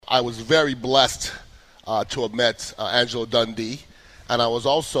I was very blessed to have met Angelo Dundee, and I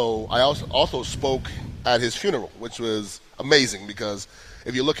also spoke at his funeral, which was amazing because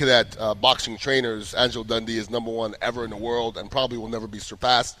if you're looking at boxing trainers, Angelo Dundee is #1 ever in the world and probably will never be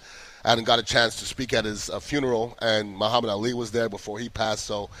surpassed. And got a chance to speak at his funeral, and Muhammad Ali was there before he passed.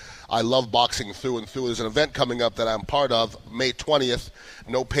 So I love boxing through and through. There's an event coming up that I'm part of, May 20th,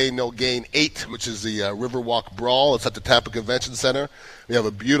 No Pain, No Gain 8, which is the Riverwalk Brawl. It's at the Tampa Convention Center. We have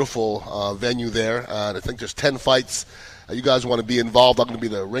a beautiful venue there. I think there's 10 fights. You guys want to be involved. I'm going to be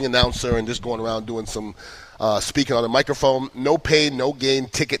the ring announcer and just going around doing some speaking on a microphone. No Pain, No Gain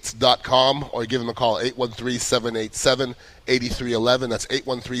Tickets.com, or give them a call, 813-787-8311. That's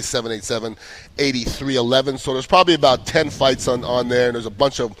 813-787-8311. So there's probably about 10 fights on there, and there's a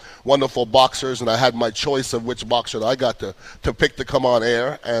bunch of wonderful boxers, and I had my choice of which boxer that I got to pick to come on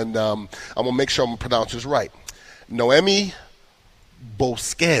air, and I'm going to make sure I'm going to pronounce this right. Noemi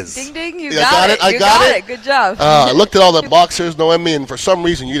Bosques. Ding, ding, you got it. I got it. Good job. I looked at all the boxers, Noemi, and for some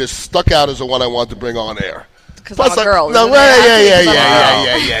reason you just stuck out as the one I wanted to bring on air. Because I'm a girl. No,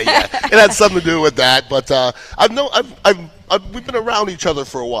 yeah. It had something to do with that, but we've been around each other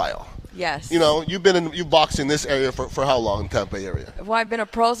for a while. Yes. You know, you've boxed in this area for how long, Tampa area? Well, I've been a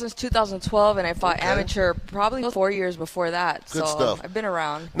pro since 2012, and I fought amateur probably 4 years before that. Good so stuff. I've been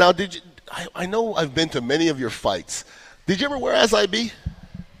around. Now, I know I've been to many of your fights. Did you ever wear ASIB?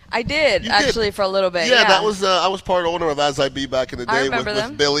 I did, actually, for a little bit. Yeah, that was I was part owner of ASIB back in the day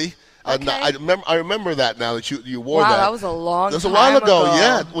with Billy. Okay. And I remember that now that you wore that. Wow, that was a long time ago. That was a while ago,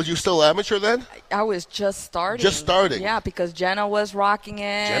 yeah. Was you still amateur then? I was just starting. Just starting. Yeah, because Jenna was rocking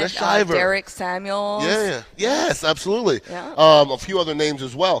it. Jenna Shiver. Derek Samuels. Yeah. Yes, absolutely. Yeah. A few other names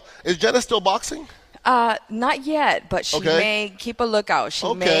as well. Is Jenna still boxing? Not yet, but she may keep a lookout.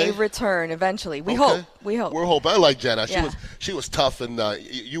 She may return eventually. We hope. We're hoping. I like Jenna. Yeah. She was tough, and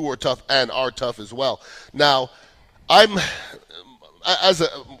you were tough and are tough as well. Now, I was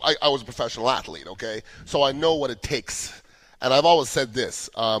a professional athlete, okay? So I know what it takes. And I've always said this.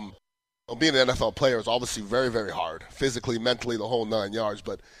 Being an NFL player is obviously very, very hard. Physically, mentally, the whole 9 yards.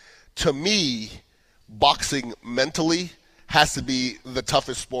 But to me, boxing mentally has to be the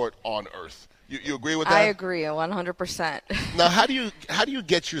toughest sport on earth. You agree with that? I agree 100%. Now, how do you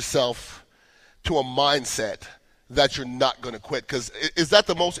get yourself to a mindset that you're not going to quit? Because is that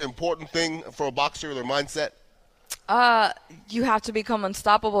the most important thing for a boxer, their mindset? You have to become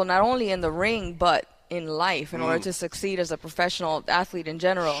unstoppable, not only in the ring, but in life in order to succeed as a professional athlete in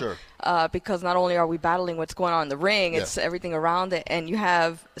general. Sure. Because not only are we battling what's going on in the ring, it's everything around it, and you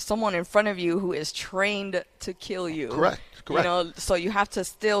have someone in front of you who is trained to kill you. Correct. You know, so you have to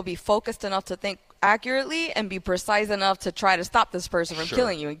still be focused enough to think accurately and be precise enough to try to stop this person from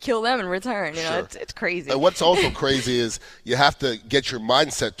killing you and kill them in return. You know, it's crazy. And what's also crazy is you have to get your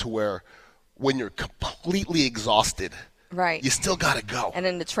mindset to where when you're completely exhausted, right, you still got to go. And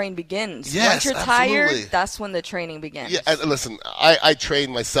then the train begins. Yes, once you're tired, that's when the training begins. Yeah, and listen, I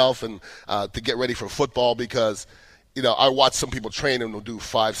train myself and to get ready for football because, you know, I watch some people train and they'll do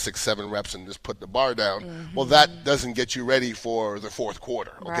 5, 6, 7 reps and just put the bar down. Mm-hmm. Well, that doesn't get you ready for the fourth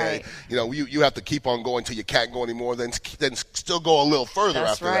quarter, okay? Right. You know, you have to keep on going until you can't go anymore, then still go a little further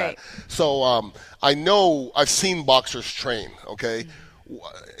after that. So I know I've seen boxers train, okay?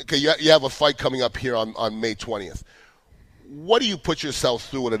 Okay, you have a fight coming up here on May 20th. What do you put yourself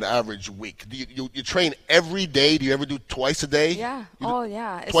through in an average week? Do you train every day? Do you ever do twice a day? Yeah.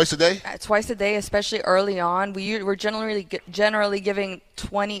 Yeah. Twice a day? Twice a day, especially early on. We're generally giving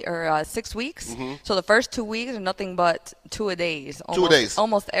 20 or 6 weeks. Mm-hmm. So the first 2 weeks are nothing but 2 a days.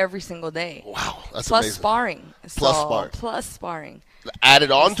 Almost every single day. Wow, that's plus amazing. Sparring. Plus sparring. Added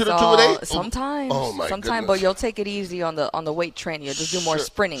on to the 2 a day? Sometimes. Oh my goodness. But you'll take it easy on the weight training. You'll just do more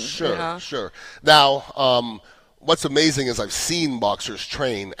sprinting. Sure, you know? Sure. Now, what's amazing is I've seen boxers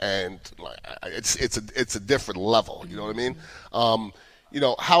train, and it's a different level. You know what I mean? You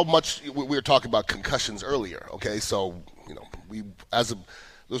know how much we were talking about concussions earlier. Okay, so you know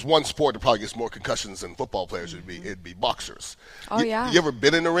there's one sport that probably gets more concussions than football players. It'd be boxers. Oh yeah. You ever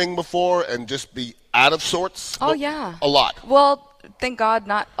been in the ring before and just be out of sorts? Oh yeah. A lot. Well, thank God,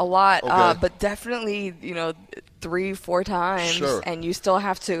 not a lot, okay. But definitely 3-4 times, sure. And you still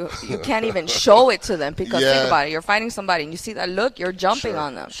have to. You can't even show it to them because think about it. You're fighting somebody, and you see that look, you're jumping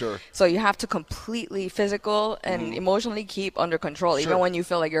on them. Sure. So you have to completely physical and emotionally keep under control, even when you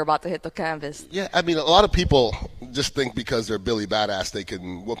feel like you're about to hit the canvas. Yeah, I mean, a lot of people just think because they're Billy Badass they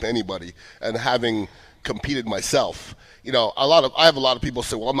can whoop anybody. And having competed myself, you know, I have a lot of people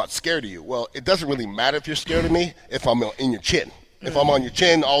say, "Well, I'm not scared of you." Well, it doesn't really matter if you're scared of me if I'm in your chin. If I'm on your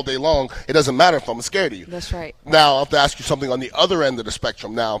chin all day long, it doesn't matter if I'm scared of you. That's right. Now, I'll have to ask you something on the other end of the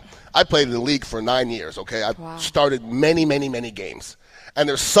spectrum. Now, I played in the league for 9 years, okay? I started many, many, many games. And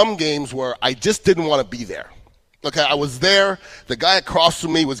there's some games where I just didn't want to be there. Okay, I was there. The guy across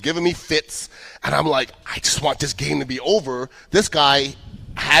from me was giving me fits. And I'm like, I just want this game to be over. This guy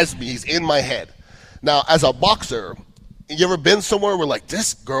has me. He's in my head. Now, as a boxer, you ever been somewhere where, like,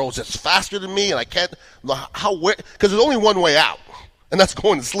 this girl's just faster than me and I can't – because there's only one way out, and that's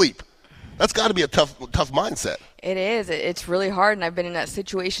going to sleep. That's got to be a tough mindset. It is. It's really hard, and I've been in that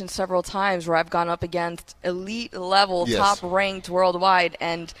situation several times where I've gone up against elite level, top ranked worldwide,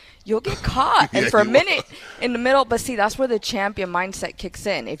 and you'll get caught. And for a minute in the middle, but see, that's where the champion mindset kicks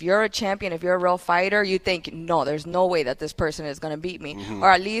in. If you're a champion, if you're a real fighter, you think, no, there's no way that this person is going to beat me,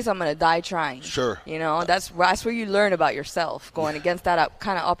 or at least I'm going to die trying. Sure. You know, that's where you learn about yourself, going against that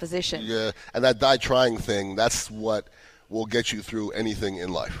kind of opposition. Yeah, and that die trying thing, that's what will get you through anything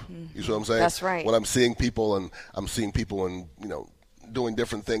in life. You see what I'm saying? That's right. When I'm seeing people and doing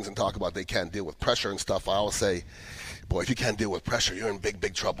different things and talk about they can't deal with pressure and stuff, I always say, boy, if you can't deal with pressure, you're in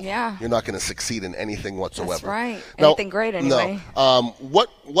big trouble. Yeah. You're not going to succeed in anything whatsoever. That's right. Now, anything great anyway. No.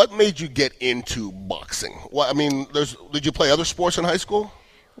 What made you get into boxing? Did you play other sports in high school?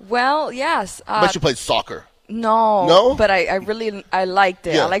 Well, yes. I bet you played soccer. No, but I liked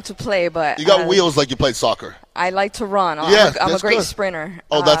it. Yeah. I like to play, but you got wheels like you played soccer. I like to run. Yeah, I'm a great good. sprinter.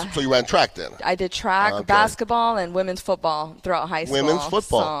 Oh, so you ran track then? I did track, basketball, and women's football throughout high school. Women's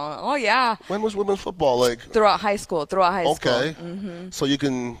football? Oh, yeah. When was women's football like? Throughout high school. Okay. So you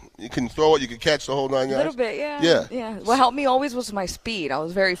can throw it, you can catch the whole 9 yards? A little bit, yeah. Yeah. What helped me always was my speed. I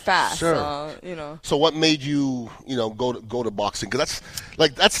was very fast. Sure. So what made you, go to boxing? Because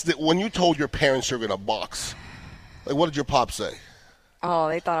when you told your parents you're going to box, like, what did your pop say? Oh,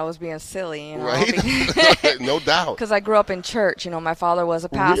 they thought I was being silly, Right? No doubt. Because I grew up in church. My father was a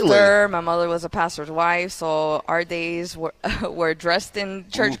pastor. Really? My mother was a pastor's wife. So our days were dressed in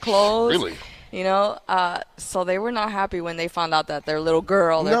church clothes. Really? So they were not happy when they found out that their little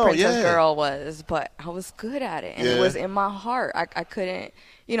girl, their princess girl was. But I was good at it. And it was in my heart. I couldn't.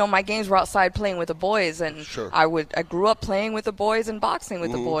 My games were outside playing with the boys. And I grew up playing with the boys and boxing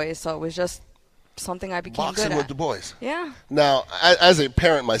with the boys. So it was just something I became boxing good at. with the boys. Yeah. Now, as a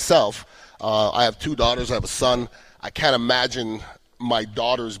parent myself, I have 2 daughters. I have a son. I can't imagine my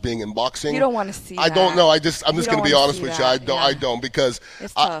daughters being in boxing. You don't want to see that. I don't know. I'm just going to be honest with you. That. I don't because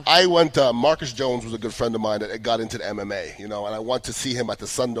I went. Marcus Jones was a good friend of mine that got into the MMA. And I went to see him at the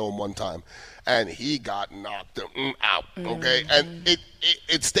Sundome one time, and he got knocked out. Okay, and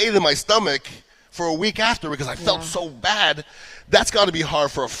it stayed in my stomach for a week after because I felt so bad. That's got to be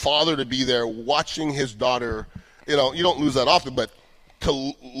hard for a father to be there watching his daughter. You don't lose that often, but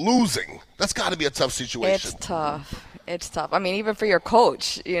to losing, that's got to be a tough situation. It's tough. I mean, even for your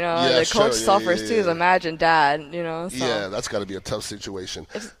coach, the coach suffers too. So imagine dad, So. Yeah, that's got to be a tough situation.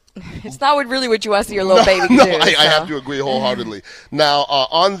 It's not really what you want to see your little baby do. I have to agree wholeheartedly. Now,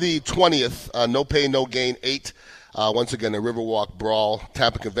 on the 20th, No Pain, No Gain 8, once again, the Riverwalk Brawl,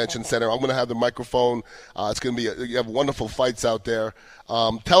 Tampa Convention Center. I'm going to have the microphone. It's going to be you have wonderful fights out there.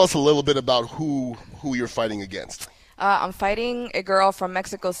 Tell us a little bit about who you're fighting against. I'm fighting a girl from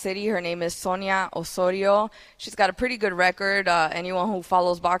Mexico City. Her name is Sonia Osorio. She's got a pretty good record. Anyone who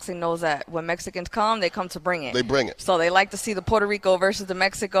follows boxing knows that when Mexicans come, they come to bring it. They bring it. So they like to see the Puerto Rico versus the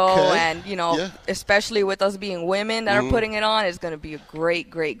Mexico. And, especially with us being women that are putting it on, it's going to be a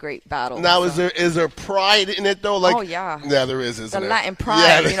great, great, great battle. Now, is there pride in it, though? Like, oh, yeah. Yeah, there is, isn't there? The Latin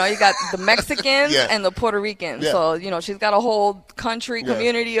pride. Yeah. You got the Mexicans and the Puerto Ricans. Yeah. So, she's got a whole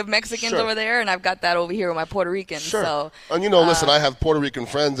community of Mexicans over there, and I've got that over here with my Puerto Ricans. Sure. So, and listen, I have Puerto Rican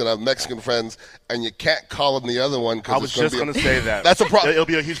friends and I have Mexican friends, and you can't call them the other one. I was just going to say that. That's a problem. It'll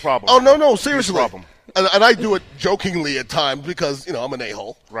be a huge problem. Oh, no, seriously. Problem. And I do it jokingly at times because, I'm an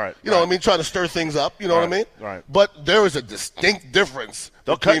a-hole. Right. You know what I mean? Trying to stir things up, you know what I mean? Right. But there is a distinct difference.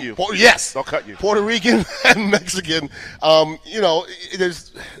 They'll cut you. Yes. They'll cut you. Puerto Rican and Mexican.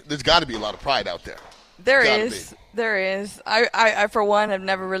 There's got to be a lot of pride out there. There is. I, for one, have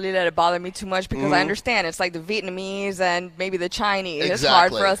never really let it bother me too much because I understand it's like the Vietnamese and maybe the Chinese. Exactly. It's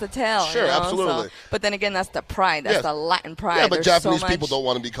hard for us to tell. Sure, absolutely. So, but then again, that's the pride. That's the Latin pride. Yeah, but There's Japanese so people don't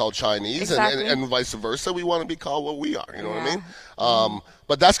want to be called Chinese and vice versa. We want to be called what we are. You know what I mean?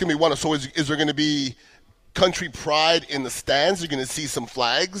 But that's going to be one. So is there going to be country pride in the stands? You're going to see some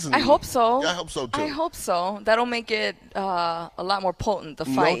flags? I hope so. Yeah, I hope so, too. I hope so. That'll make it a lot more potent, the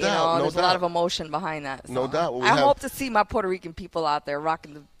fight. No doubt, There's a lot of emotion behind that. So. No doubt. I hope to see my Puerto Rican people out there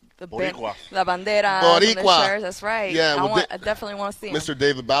rocking Boricua. La bandera, Boricua. the shirts. That's right. Yeah, I definitely want to see him. Mr.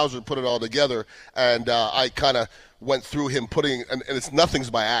 David Bowser put it all together, and I kind of went through him putting, and it's nothing's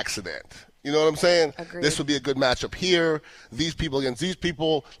by accident. You know what I'm saying? Agreed. This would be a good matchup here. These people against these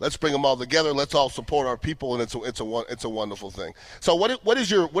people. Let's bring them all together. Let's all support our people, and it's a wonderful thing. So what is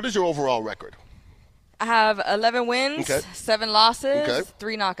your overall record? I have 11 wins, 7 losses,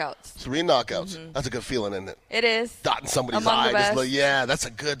 3 knockouts. 3 knockouts. Mm-hmm. That's a good feeling, isn't it? It is. Dotting somebody's eye. That's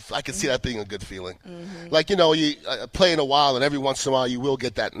a good. I can see that being a good feeling. Mm-hmm. Like, you play in a while, and every once in a while you will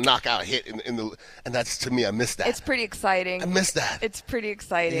get that knockout hit and that's, to me, I miss that. It's pretty exciting. I miss that. It's pretty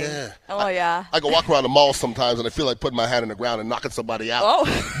exciting. Yeah. Oh yeah. I go walk around the mall sometimes, and I feel like putting my hand in the ground and knocking somebody out.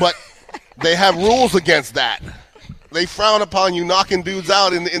 Oh. But they have rules against that. They frown upon you knocking dudes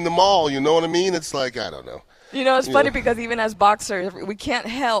out in the mall. You know what I mean? It's like, I don't know. It's funny because even as boxers, we can't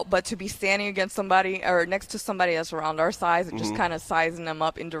help but to be standing against somebody or next to somebody that's around our size and just kind of sizing them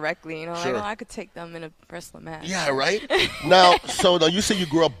up indirectly. Sure. Like, I could take them in a wrestling match. Yeah, right? Now you say you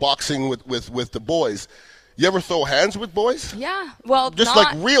grew up boxing with the boys. You ever throw hands with boys? Yeah. Well, just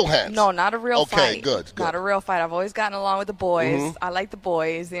like real hands? No, not a real fight. Okay, good. Not a real fight. I've always gotten along with the boys. Mm-hmm. I like the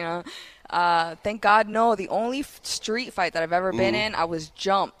boys, Thank God, no. The only street fight that I've ever been in, I was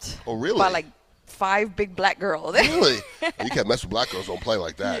jumped. Oh, really? By like 5 big black girls. Really? You can't mess with black girls. Don't play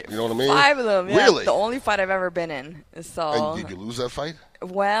like that. You know what I mean? 5 of them. Yeah. Really? The only fight I've ever been in. So. And did you lose that fight?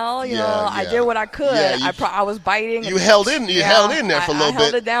 Well, I did what I could. Yeah, I was biting. You held in. You held in there for a little bit. I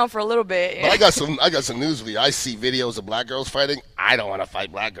held it down for a little bit. Yeah. But I got some news for you. I see videos of black girls fighting. I don't want to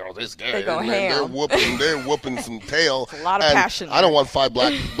fight black girls. They're scary. They go ham. They're whooping some tail. It's a lot of passion. I don't want 5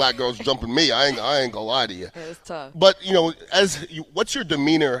 black girls jumping me. I ain't gonna lie to you. It's tough. But what's your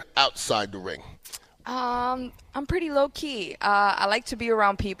demeanor outside the ring? I'm pretty low key. I like to be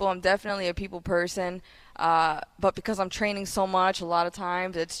around people. I'm definitely a people person. But because I'm training so much, a lot of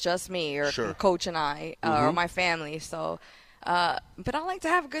times it's just me or coach and I or my family. So, but I like to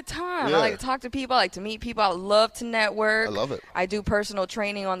have a good time. Yeah. I like to talk to people. I like to meet people. I love to network. I love it. I do personal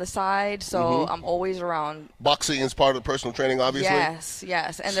training on the side, so I'm always around. Boxing is part of the personal training, obviously?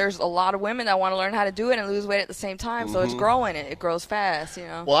 Yes. And there's a lot of women that want to learn how to do it and lose weight at the same time, so it's growing. It grows fast,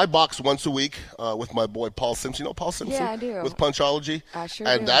 Well, I box once a week with my boy Paul Simpson. You know Paul Simpson? Yeah, I do. With Punchology? I sure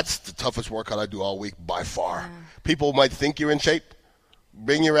do. And do. that's the toughest workout I do all week by far. Yeah. People might think you're in shape.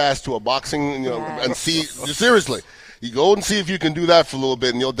 Bring your ass to a boxing, and see. Seriously. You go and see if you can do that for a little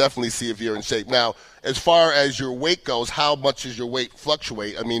bit, and you'll definitely see if you're in shape. Now, as far as your weight goes, how much does your weight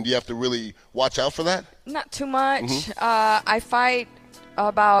fluctuate? I mean, do you have to really watch out for that? Not too much. I fight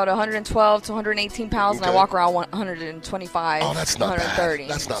about 112 to 118 pounds, and I walk around 125. Oh, that's not 130.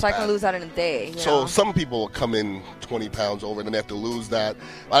 Bad. That's not so bad. I can lose that in a day. So some people will come in 20 pounds over, and then they have to lose that.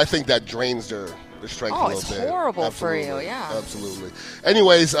 I think that drains their strength a little bit. Oh, it's horrible Absolutely. for you, yeah. Absolutely.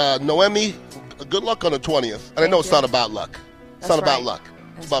 Anyways, Noemi, good luck on the 20th. And I know it's not about luck. It's not about luck.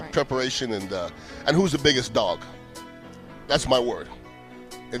 It's about preparation and who's the biggest dog. That's my word.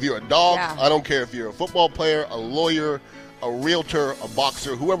 If you're a dog, I don't care if you're a football player, a lawyer, a realtor, a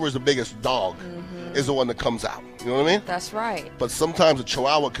boxer, whoever is the biggest dog is the one that comes out. You know what I mean? That's right. But sometimes a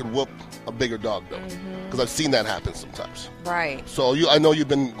chihuahua can whoop a bigger dog, though. Because I've seen that happen sometimes. Right. So I know you've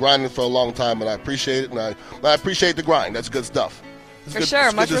been grinding for a long time, and I appreciate it, and I appreciate the grind. That's good stuff. For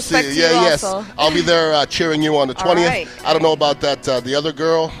sure. Much respect to you also. I'll be there cheering you on the 20th. Right. I don't know about that the other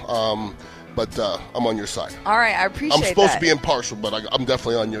girl, but I'm on your side. All right. I appreciate that. I'm supposed to be impartial, but I'm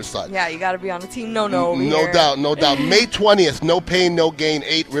definitely on your side. Yeah, you got to be on the team. No doubt. May 20th, No Pain, No Gain,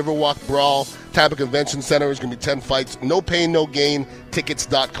 8 Riverwalk Brawl, Tampa Convention Center. Is going to be 10 fights. No Pain, No Gain,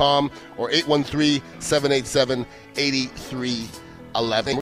 tickets.com or 813-787-8311.